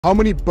How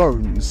many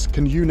bones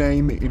can you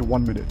name in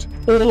 1 minute?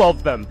 All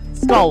of them.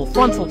 Skull,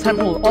 frontal,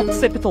 temporal,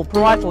 occipital,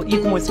 parietal,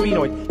 ethmoid,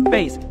 sphenoid,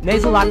 face,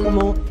 nasal,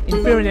 lacrimal,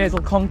 inferior nasal,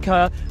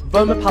 conchae,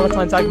 Vomer,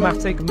 Palatine,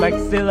 Zygomatic,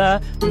 Maxillae,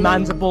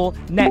 Mandible,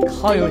 neck,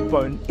 hyoid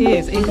bone,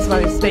 ears, Incus,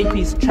 Malleus,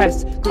 Stapes,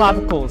 chest,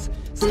 clavicles,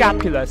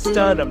 scapula,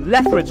 sternum,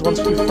 left ribs 1,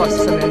 2, 3, 4, 5,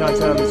 6, 7, 8, 9,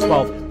 10, 11,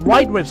 12,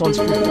 right ribs 1,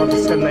 2, 3, 4, 5,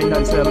 6, 7, 8,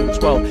 9, 10, 11,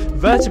 12,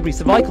 vertebrae,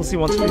 cervical C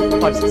 1, 2, 3,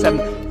 4, 5, 6,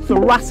 7,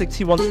 thoracic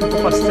T 1, 2, 3,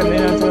 4, 5, 6, 7, 8,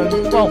 9, 10,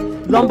 11,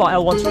 12, lumbar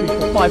L 1, 2, 3,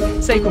 4,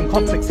 5, sacrum,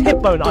 coccyx,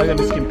 hip bone,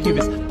 ileus, skin,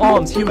 pubis,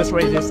 arms, humerus,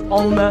 radius,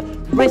 ulna,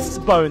 wrists,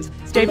 bones,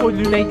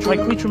 scaphoid, lunate,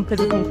 triquetrum,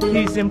 pisical,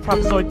 fusium,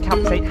 trapezoid,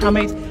 capitate,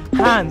 hamate,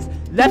 hands,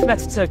 left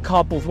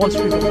metacarpals 1,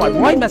 2, 3, 4, 5,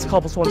 right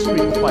metacarpals 1, 2,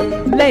 3, 4,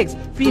 5, legs,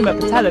 femur,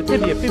 patella,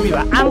 tibia,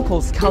 fibula,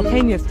 ankles,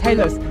 calcaneus,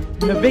 talus,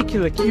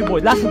 navicular,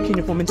 cuboid, lateral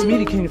cuneiform,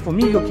 intermediate cuneiform,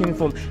 medial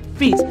cuneiform,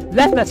 feet,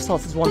 left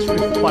metatarsus 1, 2, 3,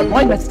 4, 5,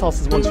 right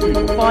metatarsus 1, 2,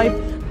 3, 4,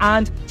 5,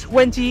 and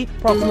 20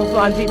 proximal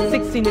phalanges,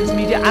 16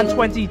 intermediate, and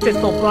 20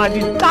 distal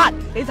phalanges. That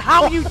is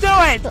how you do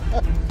it!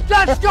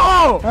 Let's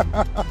go!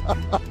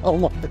 Oh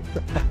my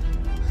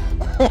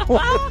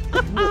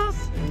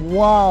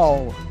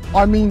Wow.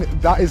 I mean,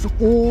 that is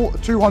all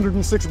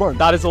 206 bones.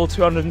 That is all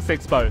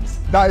 206 bones.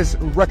 That is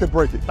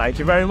record-breaking. Thank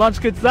you very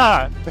much, good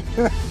sir.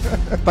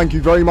 Thank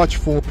you very much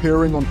for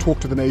appearing on Talk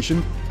to the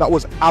Nation. That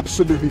was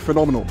absolutely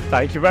phenomenal.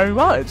 Thank you very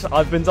much.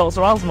 I've been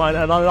Dr.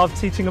 Alsmine and I love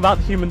teaching about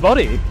the human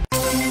body.